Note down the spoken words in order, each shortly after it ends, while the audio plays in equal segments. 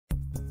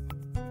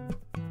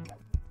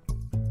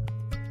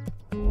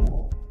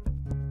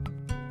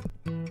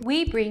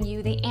We bring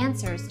you the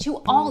answers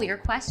to all your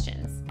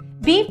questions.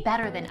 Be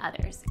better than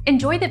others.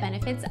 Enjoy the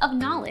benefits of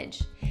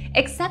knowledge.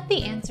 Accept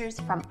the answers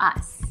from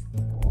us.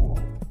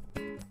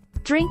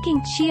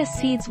 Drinking chia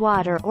seeds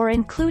water or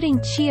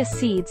including chia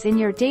seeds in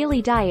your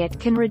daily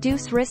diet can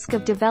reduce risk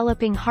of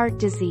developing heart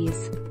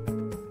disease.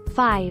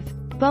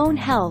 5. Bone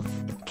health.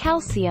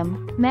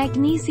 Calcium,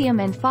 magnesium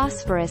and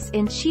phosphorus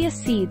in chia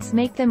seeds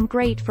make them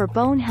great for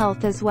bone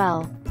health as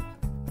well.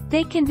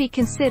 They can be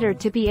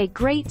considered to be a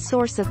great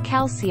source of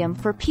calcium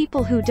for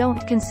people who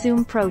don't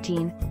consume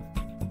protein.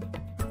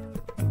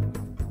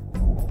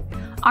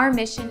 Our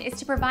mission is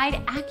to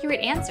provide accurate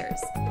answers.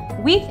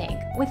 We think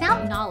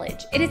without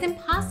knowledge, it is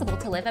impossible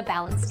to live a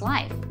balanced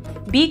life.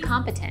 Be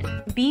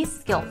competent, be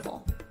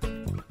skillful.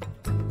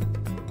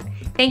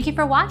 Thank you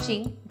for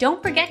watching.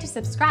 Don't forget to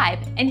subscribe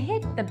and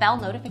hit the bell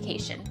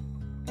notification.